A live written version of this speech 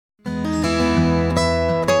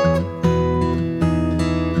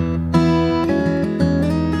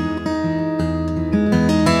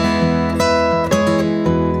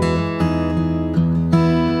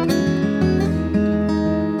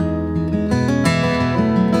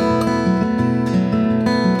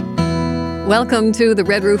Welcome to the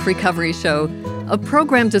Red Roof Recovery Show, a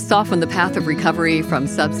program to soften the path of recovery from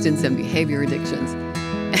substance and behavior addictions.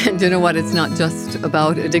 And you know what? It's not just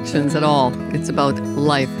about addictions at all. It's about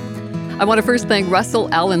life. I want to first thank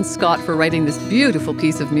Russell Allen Scott for writing this beautiful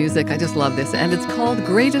piece of music. I just love this. And it's called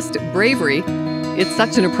Greatest Bravery. It's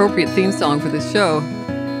such an appropriate theme song for this show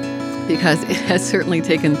because it has certainly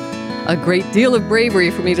taken a great deal of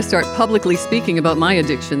bravery for me to start publicly speaking about my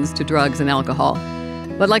addictions to drugs and alcohol.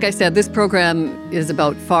 But like I said, this program is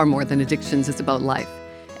about far more than addictions. It's about life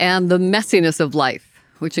and the messiness of life,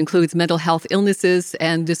 which includes mental health illnesses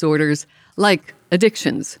and disorders like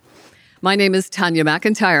addictions. My name is Tanya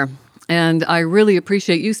McIntyre, and I really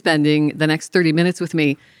appreciate you spending the next 30 minutes with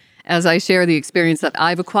me as I share the experience that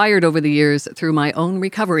I've acquired over the years through my own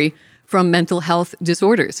recovery from mental health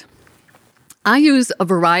disorders. I use a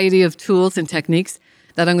variety of tools and techniques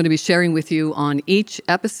that I'm going to be sharing with you on each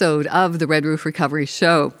episode of the Red Roof Recovery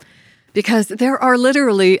Show, because there are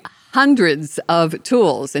literally hundreds of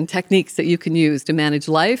tools and techniques that you can use to manage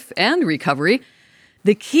life and recovery.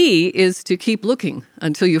 The key is to keep looking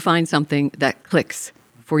until you find something that clicks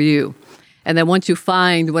for you. And then once you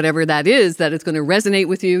find whatever that is that is going to resonate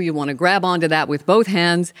with you, you want to grab onto that with both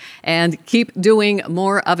hands and keep doing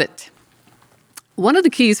more of it. One of the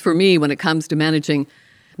keys for me when it comes to managing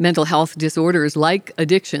mental health disorders like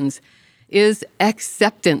addictions is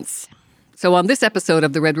acceptance. So on this episode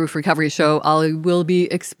of the Red Roof Recovery Show, I will be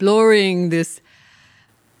exploring this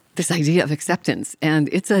idea of acceptance. And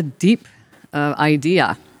it's a deep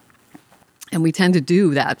idea. And we tend to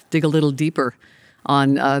do that, dig a little deeper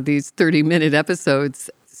on these 30-minute episodes.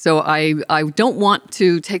 So I don't want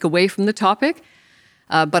to take away from the topic,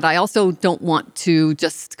 but I also don't want to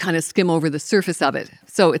just kind of skim over the surface of it.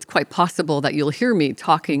 So it's quite possible that you'll hear me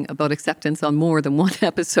talking about acceptance on more than one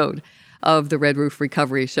episode of the Red Roof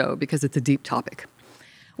Recovery Show because it's a deep topic.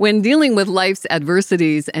 When dealing with life's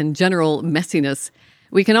adversities and general messiness,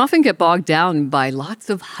 we can often get bogged down by lots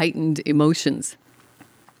of heightened emotions.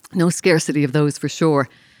 No scarcity of those for sure.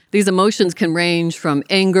 These emotions can range from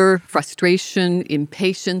anger, frustration,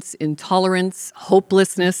 impatience, intolerance,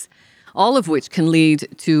 hopelessness, all of which can lead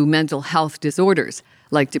to mental health disorders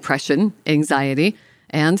like depression, anxiety,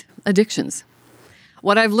 and addictions.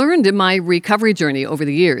 What I've learned in my recovery journey over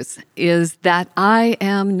the years is that I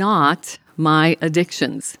am not my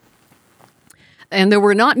addictions. And there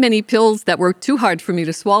were not many pills that were too hard for me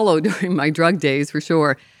to swallow during my drug days, for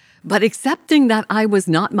sure. But accepting that I was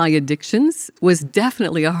not my addictions was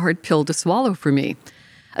definitely a hard pill to swallow for me,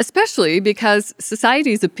 especially because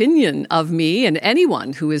society's opinion of me and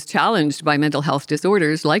anyone who is challenged by mental health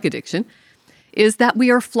disorders like addiction is that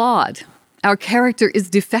we are flawed. Our character is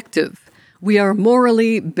defective. We are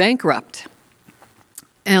morally bankrupt.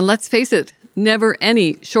 And let's face it, never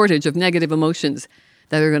any shortage of negative emotions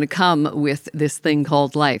that are going to come with this thing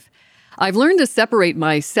called life. I've learned to separate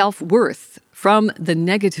my self-worth from the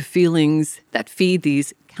negative feelings that feed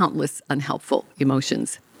these countless unhelpful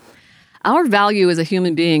emotions. Our value as a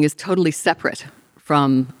human being is totally separate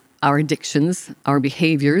from our addictions, our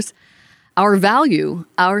behaviors. Our value,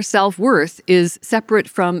 our self-worth is separate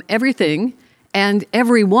from everything and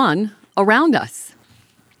everyone around us.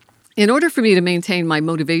 In order for me to maintain my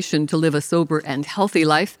motivation to live a sober and healthy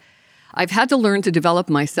life, I've had to learn to develop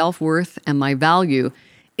my self-worth and my value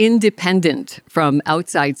independent from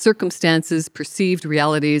outside circumstances, perceived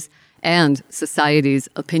realities, and society's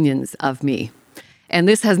opinions of me. And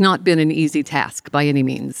this has not been an easy task by any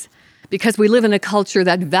means, because we live in a culture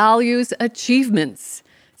that values achievements,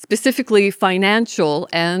 specifically financial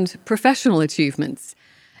and professional achievements.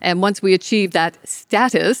 And once we achieve that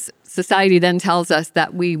status, society then tells us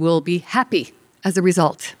that we will be happy as a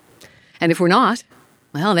result. And if we're not,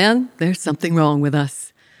 well, then there's something wrong with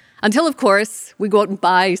us. Until, of course, we go out and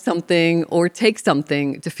buy something or take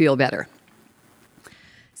something to feel better.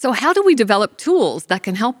 So how do we develop tools that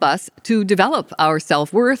can help us to develop our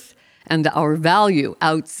self-worth and our value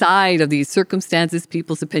outside of these circumstances,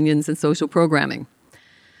 people's opinions, and social programming?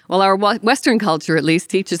 Well, our Western culture at least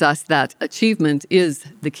teaches us that achievement is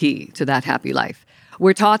the key to that happy life.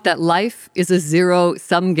 We're taught that life is a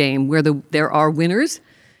zero-sum game where there are winners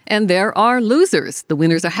and there are losers. The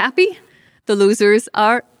winners are happy, the losers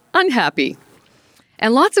are unhappy.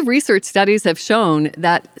 And lots of research studies have shown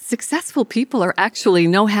that successful people are actually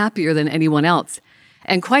no happier than anyone else.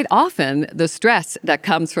 And quite often, the stress that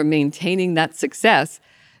comes from maintaining that success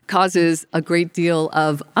causes a great deal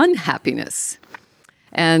of unhappiness.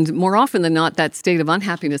 And more often than not, that state of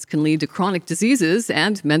unhappiness can lead to chronic diseases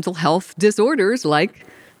and mental health disorders like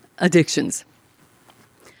addictions.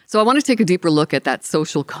 So I want to take a deeper look at that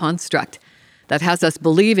social construct that has us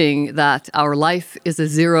believing that our life is a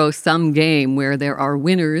zero-sum game where there are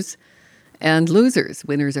winners and losers.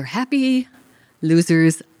 Winners are happy,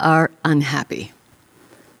 losers are unhappy.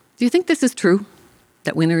 Do you think this is true?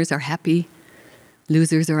 That winners are happy,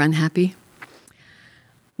 losers are unhappy?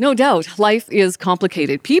 No doubt, life is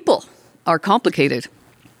complicated. People are complicated.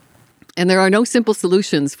 And there are no simple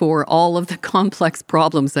solutions for all of the complex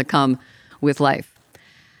problems that come with life.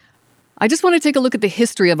 I just want to take a look at the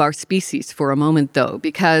history of our species for a moment, though,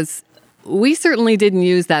 because we certainly didn't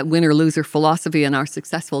use that winner-loser philosophy in our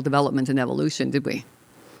successful development and evolution, did we?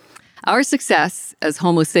 Our success as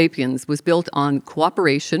Homo sapiens was built on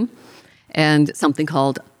cooperation and something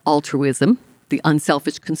called altruism, the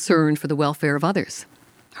unselfish concern for the welfare of others.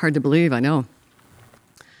 Hard to believe, I know.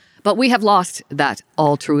 But we have lost that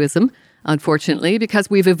altruism, unfortunately,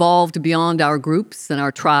 because we've evolved beyond our groups and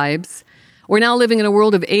our tribes. We're now living in a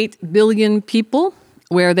world of 8 billion people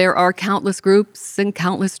where there are countless groups and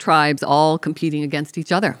countless tribes all competing against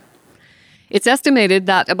each other. It's estimated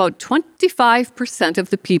that about 25% of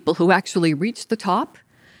the people who actually reach the top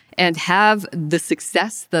and have the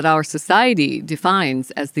success that our society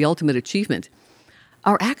defines as the ultimate achievement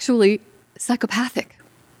are actually psychopathic.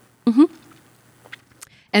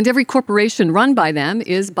 And every corporation run by them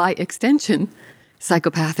is, by extension,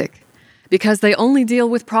 psychopathic because they only deal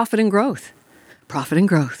with profit and growth. Profit and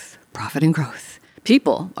growth, profit and growth.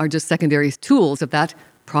 People are just secondary tools of that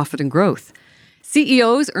profit and growth.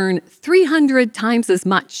 CEOs earn 300 times as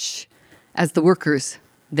much as the workers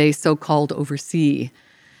they so-called oversee.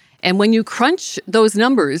 And when you crunch those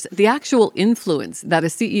numbers, the actual influence that a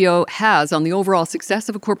CEO has on the overall success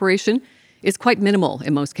of a corporation is quite minimal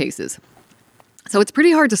in most cases. So it's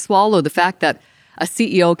pretty hard to swallow the fact that a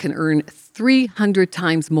CEO can earn 300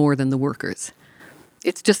 times more than the workers.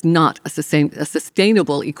 It's just not a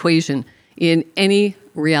sustainable equation in any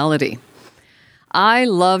reality. I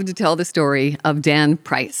love to tell the story of Dan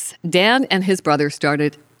Price. Dan and his brother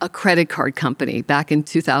started a credit card company back in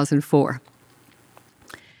 2004.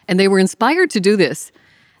 And they were inspired to do this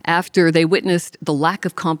after they witnessed the lack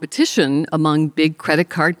of competition among big credit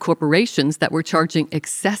card corporations that were charging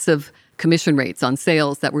excessive commission rates on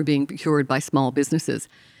sales that were being procured by small businesses.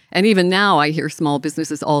 And even now, I hear small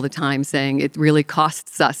businesses all the time saying it really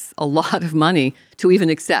costs us a lot of money to even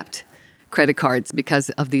accept credit cards because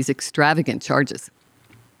of these extravagant charges.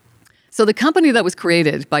 So the company that was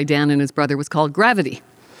created by Dan and his brother was called Gravity.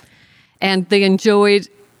 And they enjoyed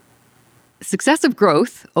successive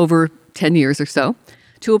growth over 10 years or so,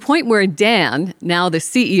 to a point where Dan, now the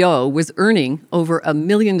CEO, was earning over $1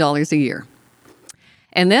 million a year.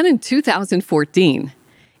 And then in 2014,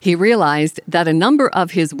 he realized that a number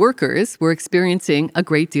of his workers were experiencing a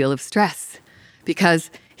great deal of stress because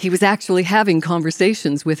he was actually having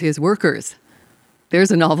conversations with his workers. There's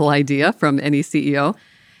a novel idea from any CEO.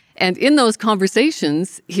 And in those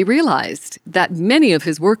conversations, he realized that many of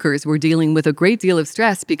his workers were dealing with a great deal of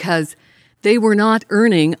stress because they were not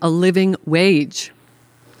earning a living wage.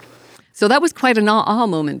 So that was quite an aha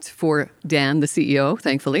moment for Dan, the CEO,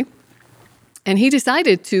 thankfully. And he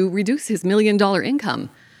decided to reduce his $1 million income.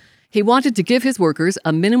 He wanted to give his workers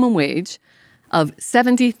a minimum wage of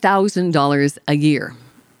 $70,000 a year.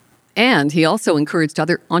 And he also encouraged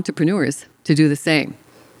other entrepreneurs to do the same.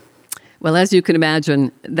 Well, as you can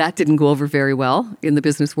imagine, that didn't go over very well in the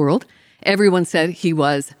business world. Everyone said he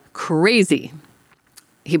was crazy.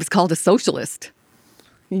 He was called a socialist.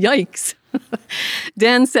 Yikes.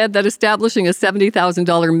 Dan said that establishing a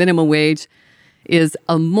 $70,000 minimum wage is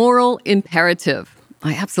a moral imperative.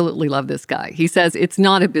 I absolutely love this guy. He says it's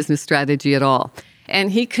not a business strategy at all.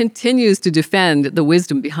 And he continues to defend the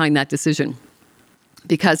wisdom behind that decision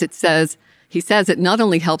because he says it not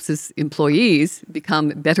only helps his employees become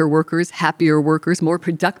better workers, happier workers, more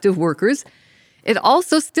productive workers, it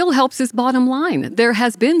also still helps his bottom line. There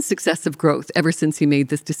has been successive growth ever since he made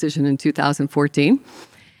this decision in 2014.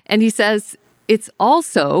 And he says it's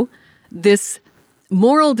also this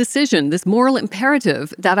moral decision, this moral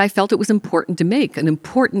imperative that I felt it was important to make, an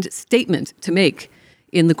important statement to make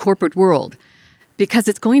in the corporate world, because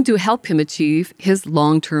it's going to help him achieve his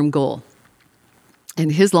long-term goal.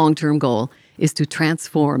 And his long-term goal is to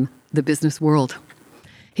transform the business world.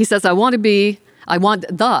 He says, I want the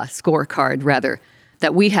scorecard, rather,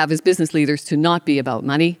 that we have as business leaders to not be about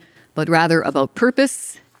money, but rather about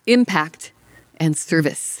purpose, impact, and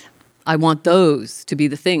service. I want those to be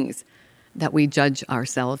the things that we judge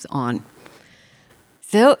ourselves on.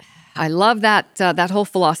 So I love that whole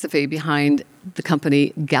philosophy behind the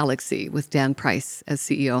company Galaxy with Dan Price as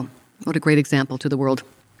CEO. What a great example to the world.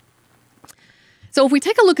 So if we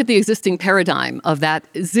take a look at the existing paradigm of that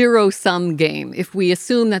zero-sum game, if we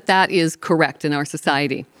assume that that is correct in our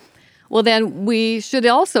society, well, then we should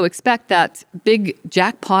also expect that big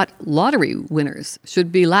jackpot lottery winners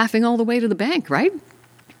should be laughing all the way to the bank, right?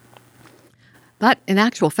 But in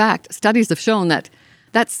actual fact, studies have shown that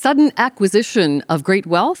that sudden acquisition of great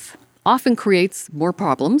wealth often creates more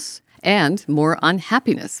problems and more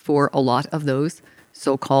unhappiness for a lot of those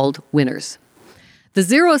so-called winners. The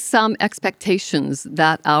zero-sum expectations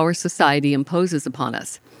that our society imposes upon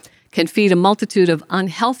us can feed a multitude of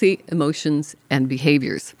unhealthy emotions and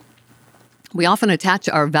behaviors. We often attach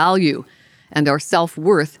our value and our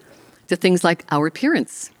self-worth to things like our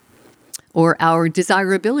appearance or our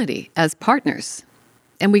desirability as partners.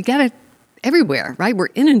 And we get it everywhere, right? We're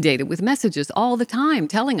inundated with messages all the time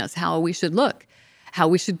telling us how we should look, how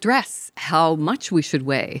we should dress, how much we should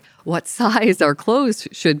weigh, what size our clothes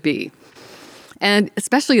should be. And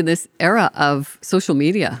especially in this era of social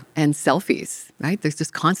media and selfies, right? There's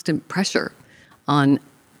just constant pressure on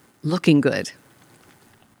looking good.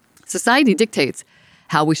 Society dictates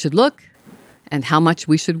how we should look and how much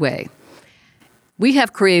we should weigh. We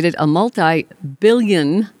have created a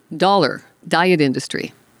multi-billion-dollar diet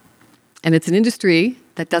industry. And it's an industry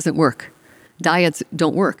that doesn't work. Diets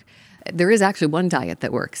don't work. There is actually one diet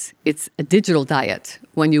that works. It's a digital diet.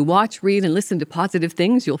 When you watch, read, and listen to positive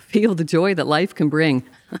things, you'll feel the joy that life can bring.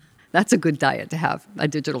 That's a good diet to have, a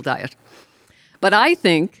digital diet. But I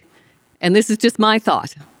think, and this is just my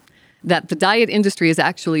thought, that the diet industry is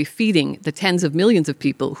actually feeding the tens of millions of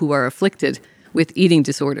people who are afflicted with eating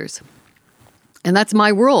disorders. And that's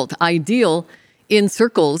my world. I deal in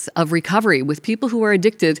circles of recovery with people who are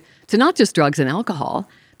addicted to not just drugs and alcohol.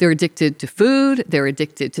 They're addicted to food, they're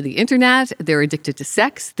addicted to the internet, they're addicted to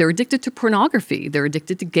sex, they're addicted to pornography, they're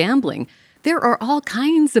addicted to gambling. There are all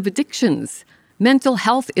kinds of addictions, mental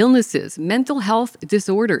health illnesses, mental health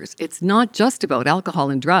disorders. It's not just about alcohol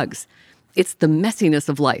and drugs. It's the messiness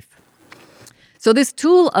of life. So this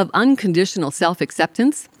tool of unconditional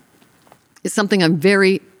self-acceptance is something I'm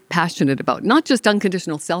very passionate about. Not just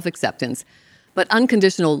unconditional self-acceptance, but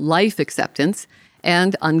unconditional life acceptance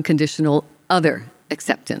and unconditional other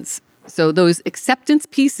acceptance. So those acceptance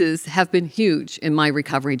pieces have been huge in my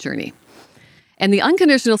recovery journey. And the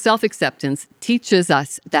unconditional self-acceptance teaches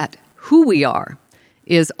us that who we are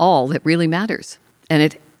is all that really matters. And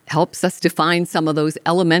it helps us define some of those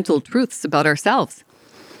elemental truths about ourselves.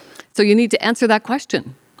 So you need to answer that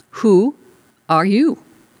question. Who are you?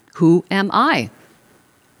 Who am I?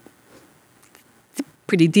 It's a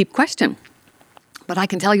pretty deep question. But I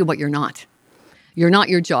can tell you what you're not. You're not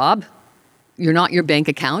your job. You're not your bank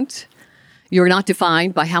account. You're not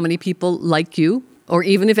defined by how many people like you, or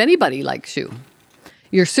even if anybody likes you.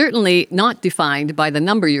 You're certainly not defined by the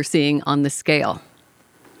number you're seeing on the scale.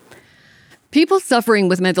 People suffering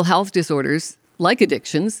with mental health disorders, like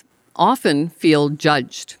addictions, often feel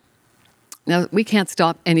judged. Now, we can't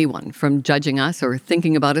stop anyone from judging us or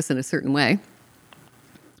thinking about us in a certain way.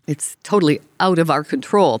 It's totally out of our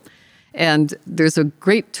control. And there's a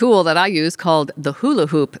great tool that I use called the hula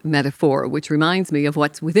hoop metaphor, which reminds me of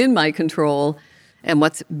what's within my control and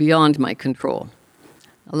what's beyond my control.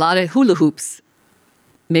 A lot of hula hoops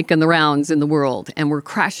making the rounds in the world, and we're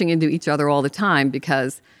crashing into each other all the time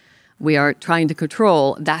because we are trying to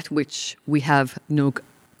control that which we have no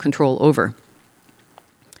control over.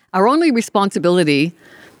 Our only responsibility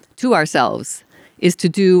to ourselves is to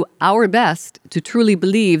do our best to truly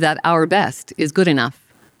believe that our best is good enough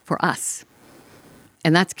for us.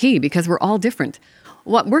 And that's key because we're all different.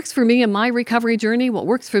 What works for me in my recovery journey, what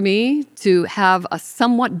works for me to have a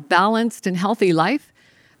somewhat balanced and healthy life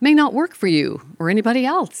may not work for you or anybody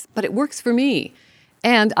else, but it works for me.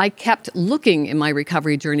 And I kept looking in my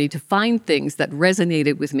recovery journey to find things that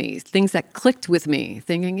resonated with me, things that clicked with me,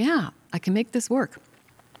 thinking, yeah, I can make this work.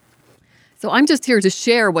 So I'm just here to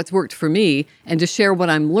share what's worked for me and to share what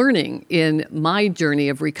I'm learning in my journey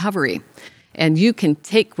of recovery. And you can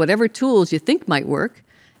take whatever tools you think might work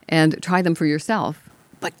and try them for yourself,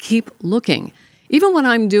 but keep looking. Even when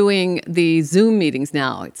I'm doing the Zoom meetings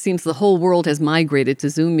now, it seems the whole world has migrated to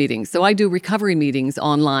Zoom meetings. So I do recovery meetings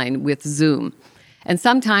online with Zoom. And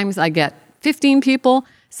sometimes I get 15 people,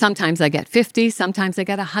 sometimes I get 50, sometimes I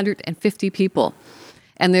get 150 people.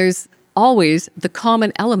 And there's always the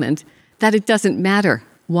common element that it doesn't matter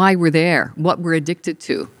why we're there, what we're addicted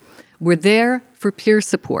to. We're there for peer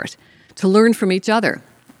support, to learn from each other.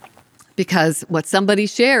 Because what somebody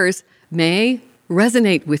shares may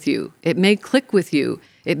resonate with you. It may click with you.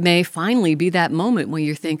 It may finally be that moment when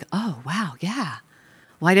you think, oh, wow, yeah,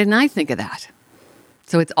 why didn't I think of that?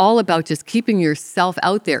 So it's all about just keeping yourself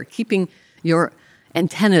out there, keeping your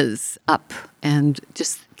antennas up and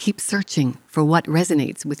just keep searching for what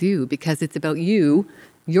resonates with you, because it's about you,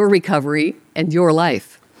 your recovery, and your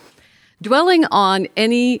life. Dwelling on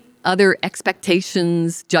any other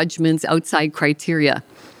expectations, judgments, outside criteria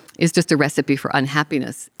is just a recipe for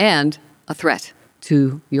unhappiness and a threat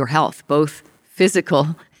to your health, both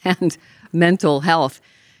physical and mental health.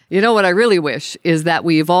 You know what I really wish is that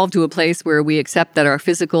we evolve to a place where we accept that our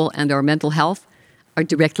physical and our mental health are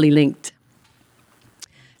directly linked.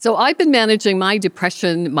 So I've been managing my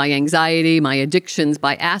depression, my anxiety, my addictions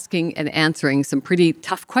by asking and answering some pretty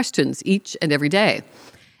tough questions each and every day.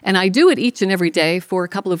 And I do it each and every day for a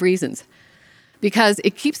couple of reasons. Because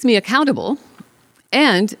it keeps me accountable,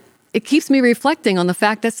 and it keeps me reflecting on the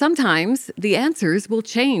fact that sometimes the answers will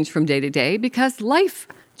change from day to day because life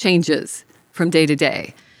changes from day to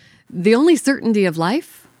day. The only certainty of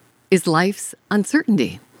life is life's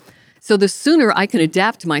uncertainty. So the sooner I can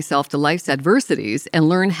adapt myself to life's adversities and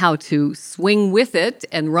learn how to swing with it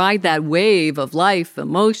and ride that wave of life,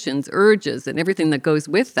 emotions, urges, and everything that goes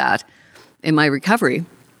with that in my recovery,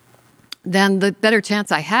 then the better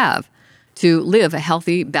chance I have to live a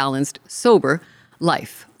healthy, balanced, sober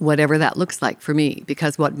life, whatever that looks like for me.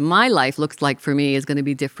 Because what my life looks like for me is going to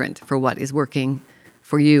be different for what is working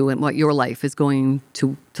for you and what your life is going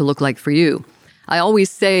to look like for you. I always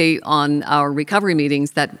say on our recovery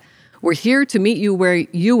meetings that we're here to meet you where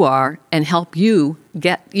you are and help you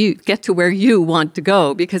get to where you want to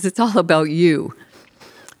go, because it's all about you.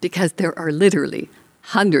 Because there are literally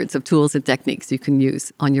hundreds of tools and techniques you can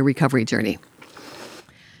use on your recovery journey.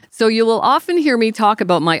 So you will often hear me talk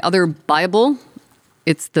about my other Bible.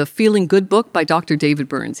 It's the Feeling Good book by Dr. David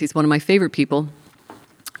Burns. He's one of my favorite people,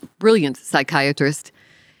 brilliant psychiatrist,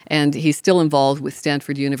 and he's still involved with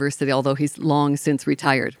Stanford University, although he's long since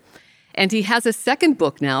retired. And he has a second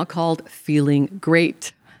book now called Feeling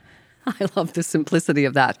Great. I love the simplicity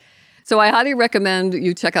of that. So I highly recommend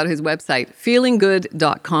you check out his website,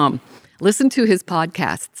 feelinggood.com. Listen to his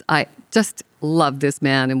podcasts. I just love this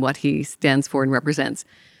man and what he stands for and represents.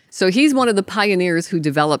 So he's one of the pioneers who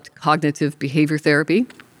developed cognitive behavior therapy.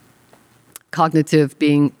 Cognitive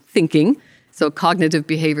being thinking. So cognitive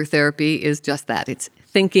behavior therapy is just that. It's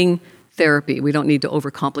thinking therapy. We don't need to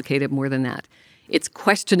overcomplicate it more than that. It's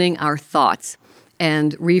questioning our thoughts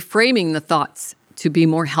and reframing the thoughts to be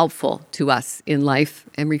more helpful to us in life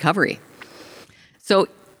and recovery. So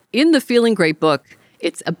in the Feeling Great book,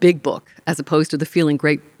 it's a big book as opposed to the Feeling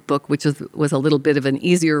Great book, which was a little bit of an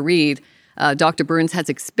easier read. Dr. Burns has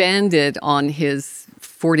expanded on his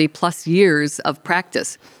 40 plus years of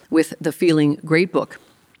practice with the Feeling Great book.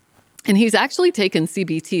 And he's actually taken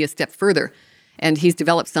CBT a step further, and he's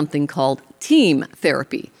developed something called team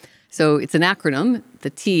therapy. So it's an acronym. The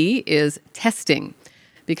T is testing,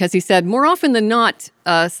 because he said more often than not,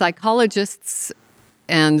 psychologists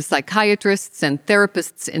and psychiatrists and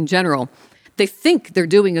therapists in general, they think they're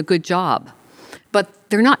doing a good job, but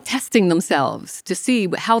they're not testing themselves to see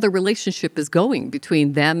how the relationship is going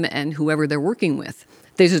between them and whoever they're working with.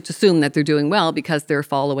 They just assume that they're doing well because they're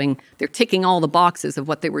ticking all the boxes of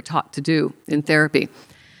what they were taught to do in therapy.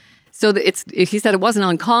 So he said it wasn't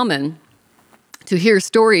uncommon to hear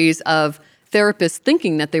stories of therapists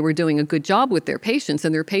thinking that they were doing a good job with their patients,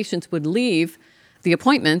 and their patients would leave the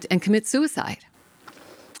appointment and commit suicide,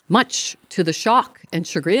 much to the shock and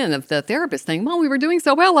chagrin of the therapist saying, well, we were doing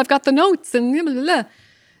so well, I've got the notes, and blah, blah, blah.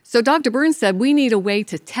 So Dr. Burns said we need a way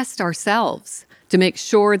to test ourselves to make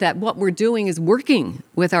sure that what we're doing is working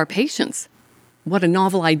with our patients. What a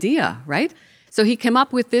novel idea, right? So he came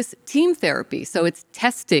up with this team therapy. So it's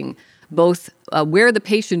testing both where the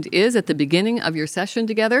patient is at the beginning of your session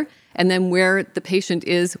together, and then where the patient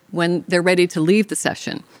is when they're ready to leave the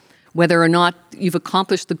session, whether or not you've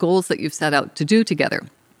accomplished the goals that you've set out to do together.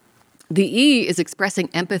 The E is expressing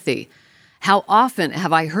empathy. How often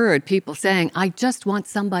have I heard people saying, I just want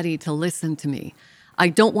somebody to listen to me. I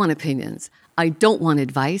don't want opinions. I don't want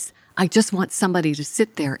advice. I just want somebody to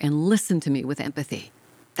sit there and listen to me with empathy.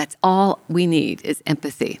 That's all we need is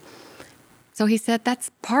empathy. So he said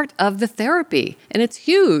that's part of the therapy, and it's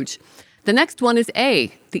huge. The next one is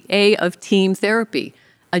A, the A of team therapy,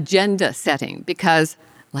 agenda setting, because,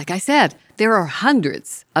 like I said, there are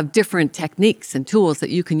hundreds of different techniques and tools that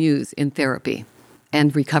you can use in therapy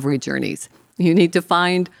and recovery journeys. You need to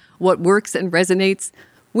find what works and resonates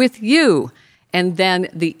with you. And then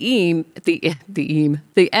the M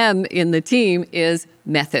in the team is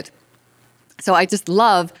method. So I just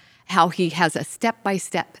love how he has a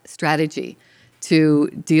step-by-step strategy to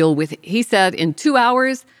deal with it. He said, in 2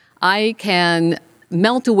 hours, I can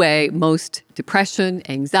melt away most depression,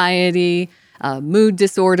 anxiety, mood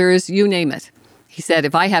disorders, you name it. He said,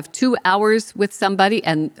 if I have 2 hours with somebody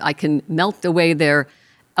and I can melt away their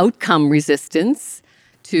outcome resistance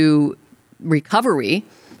to recovery,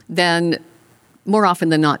 then more often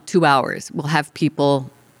than not, 2 hours will have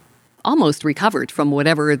people almost recovered from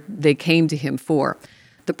whatever they came to him for.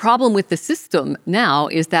 The problem with the system now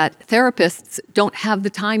is that therapists don't have the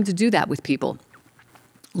time to do that with people.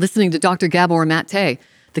 Listening to Dr. Gabor Mate,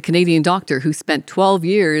 the Canadian doctor who spent 12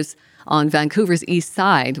 years on Vancouver's east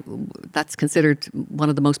side, that's considered one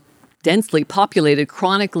of the most densely populated,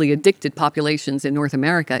 chronically addicted populations in North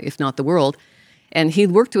America, if not the world. And he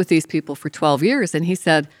worked with these people for 12 years. And he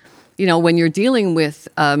said, when you're dealing with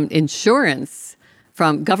insurance,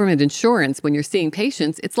 from government insurance, when you're seeing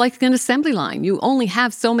patients, it's like an assembly line. You only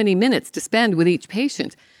have so many minutes to spend with each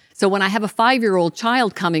patient. So when I have a 5-year-old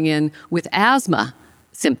child coming in with asthma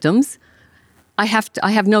symptoms, I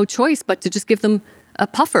have no choice but to just give them a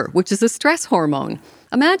puffer, which is a stress hormone.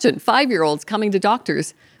 Imagine 5-year-olds coming to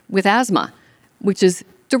doctors with asthma, which is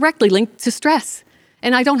directly linked to stress.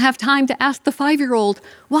 And I don't have time to ask the 5-year-old,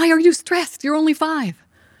 why are you stressed? You're only 5.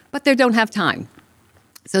 But they don't have time.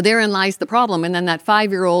 So therein lies the problem. And then that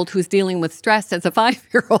 5-year-old who's dealing with stress as a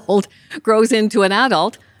 5-year-old grows into an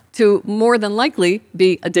adult to more than likely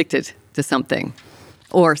be addicted to something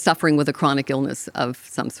or suffering with a chronic illness of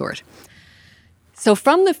some sort. So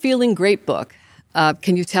from the Feeling Great book,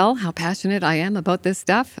 can you tell how passionate I am about this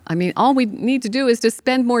stuff? I mean, all we need to do is to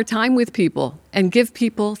spend more time with people and give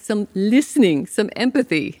people some listening, some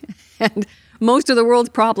empathy. And most of the world's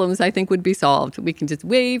problems, I think, would be solved. We can just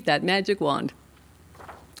wave that magic wand.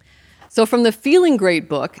 So from the Feeling Great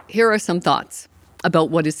book, here are some thoughts about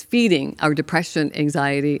what is feeding our depression,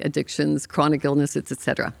 anxiety, addictions, chronic illnesses,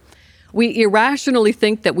 etc. We irrationally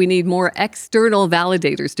think that we need more external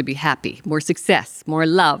validators to be happy, more success, more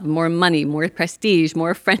love, more money, more prestige,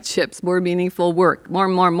 more friendships, more meaningful work,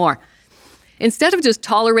 more. Instead of just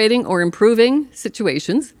tolerating or improving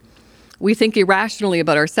situations, we think irrationally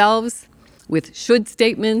about ourselves with should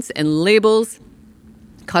statements and labels,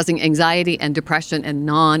 causing anxiety and depression and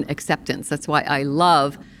non-acceptance. That's why I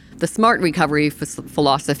love the SMART recovery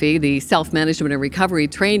philosophy, the self-management and recovery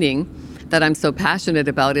training that I'm so passionate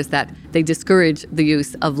about, is that they discourage the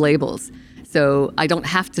use of labels. So I don't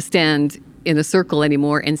have to stand in a circle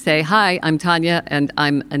anymore and say, hi, I'm Tanya and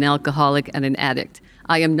I'm an alcoholic and an addict.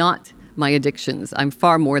 I am not my addictions. I'm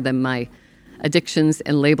far more than my addictions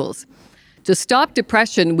and labels. To stop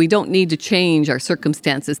depression, we don't need to change our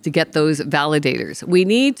circumstances to get those validators. We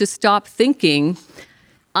need to stop thinking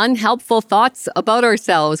unhelpful thoughts about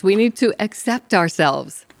ourselves. We need to accept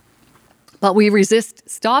ourselves. But we resist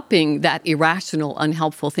stopping that irrational,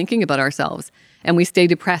 unhelpful thinking about ourselves. And we stay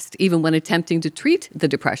depressed even when attempting to treat the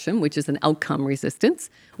depression, which is an outcome resistance,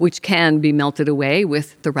 which can be melted away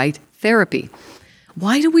with the right therapy.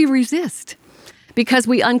 Why do we resist? Because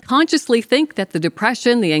we unconsciously think that the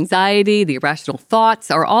depression, the anxiety, the irrational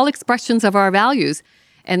thoughts are all expressions of our values,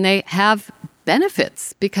 and they have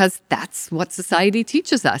benefits because that's what society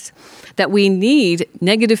teaches us, that we need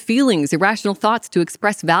negative feelings, irrational thoughts to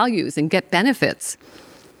express values and get benefits.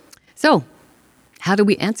 So, how do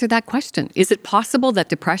we answer that question? Is it possible that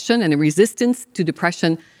depression and a resistance to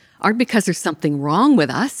depression aren't because there's something wrong with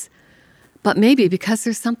us, but maybe because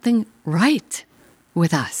there's something right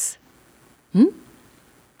with us?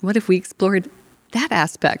 What if we explored that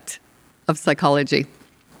aspect of psychology?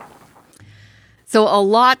 So a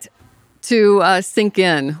lot to sink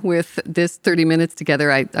in with this 30 minutes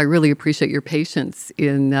together. I really appreciate your patience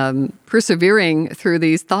in persevering through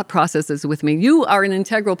these thought processes with me. You are an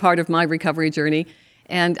integral part of my recovery journey,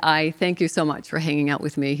 and I thank you so much for hanging out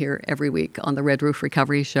with me here every week on the Red Roof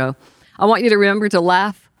Recovery Show. I want you to remember to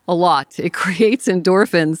laugh a lot. It creates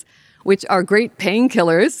endorphins, which are great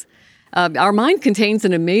painkillers. Our mind contains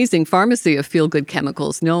an amazing pharmacy of feel-good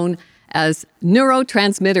chemicals known as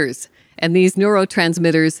neurotransmitters. And these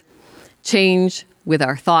neurotransmitters change with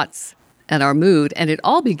our thoughts and our mood. And it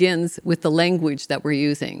all begins with the language that we're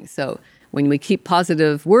using. So when we keep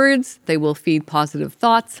positive words, they will feed positive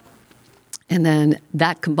thoughts. And then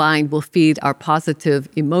that combined will feed our positive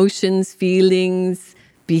emotions, feelings,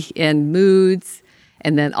 and moods.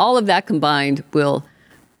 And then all of that combined will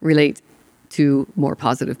relate to more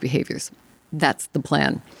positive behaviors. That's the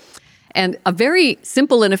plan. And a very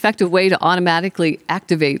simple and effective way to automatically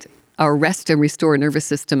activate our rest and restore nervous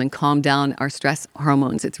system and calm down our stress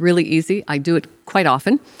hormones. It's really easy. I do it quite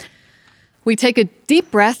often. We take a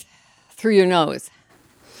deep breath through your nose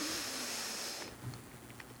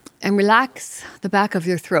and relax the back of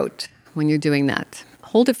your throat when you're doing that.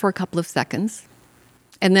 Hold it for a couple of seconds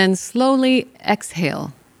and then slowly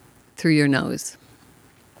exhale through your nose.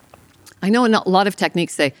 I know a lot of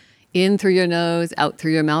techniques say In through your nose, out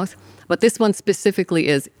through your mouth. But this one specifically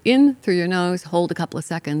is in through your nose, hold a couple of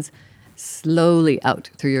seconds, slowly out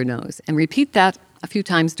through your nose. And repeat that a few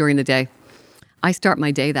times during the day. I start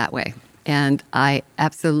my day that way, and I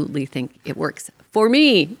absolutely think it works for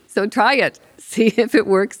me. So try it. See if it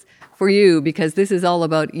works for you, because this is all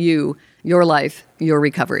about you, your life, your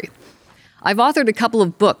recovery. I've authored a couple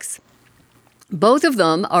of books. Both of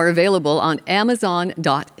them are available on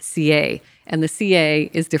Amazon.ca, and the CA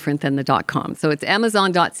is different than the .com. So it's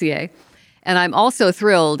Amazon.ca. And I'm also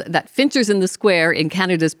thrilled that Finchers in the Square in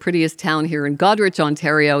Canada's prettiest town here in Goderich,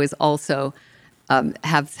 Ontario, is also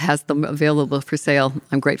has them available for sale.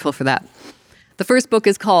 I'm grateful for that. The first book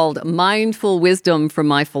is called Mindful Wisdom from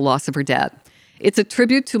My Philosopher Dad. It's a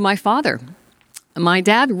tribute to my father. My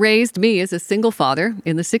dad raised me as a single father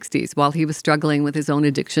in the 60s while he was struggling with his own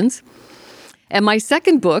addictions. And my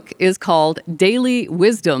second book is called Daily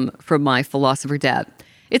Wisdom from My Philosopher Dad.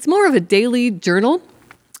 It's more of a daily journal,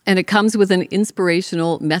 and it comes with an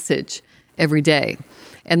inspirational message every day.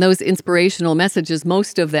 And those inspirational messages,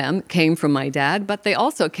 most of them came from my dad, but they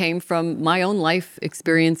also came from my own life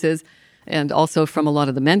experiences and also from a lot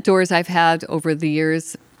of the mentors I've had over the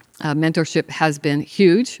years. Mentorship has been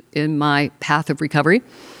huge in my path of recovery.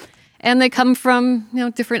 And they come from,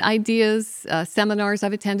 different ideas, seminars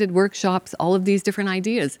I've attended, workshops, all of these different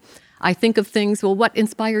ideas. I think of things, what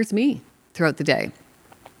inspires me throughout the day?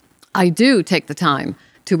 I do take the time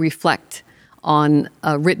to reflect on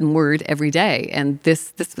a written word every day. And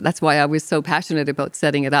that's why I was so passionate about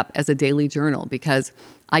setting it up as a daily journal, because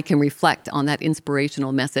I can reflect on that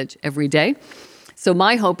inspirational message every day. So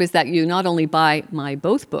my hope is that you not only buy my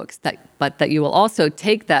both books, but that you will also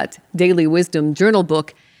take that Daily Wisdom journal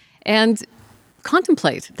book and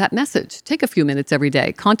contemplate that message. Take a few minutes every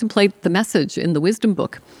day. Contemplate the message in the wisdom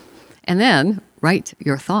book. And then write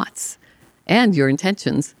your thoughts and your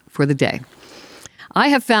intentions for the day. I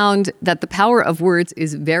have found that the power of words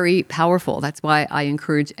is very powerful. That's why I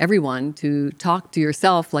encourage everyone to talk to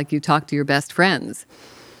yourself like you talk to your best friends.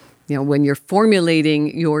 When you're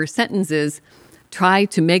formulating your sentences, try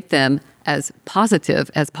to make them as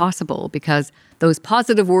positive as possible, because those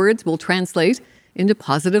positive words will translate into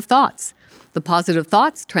positive thoughts. The positive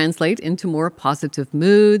thoughts translate into more positive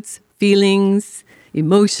moods, feelings,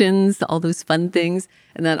 emotions, all those fun things.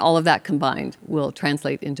 And then all of that combined will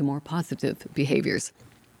translate into more positive behaviors.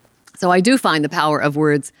 So I do find the power of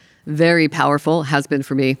words very powerful, has been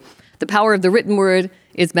for me. The power of the written word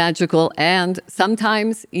is magical and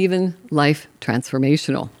sometimes even life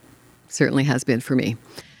transformational. Certainly has been for me.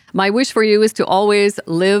 My wish for you is to always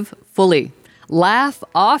live fully. Laugh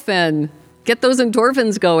often. Get those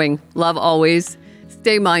endorphins going. Love always.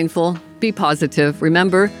 Stay mindful. Be positive.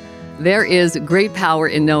 Remember, there is great power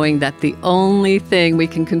in knowing that the only thing we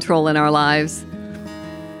can control in our lives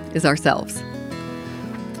is ourselves.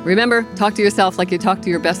 Remember, talk to yourself like you talk to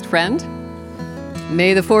your best friend.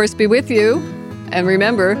 May the force be with you. And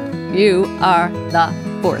remember, you are the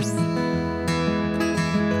force.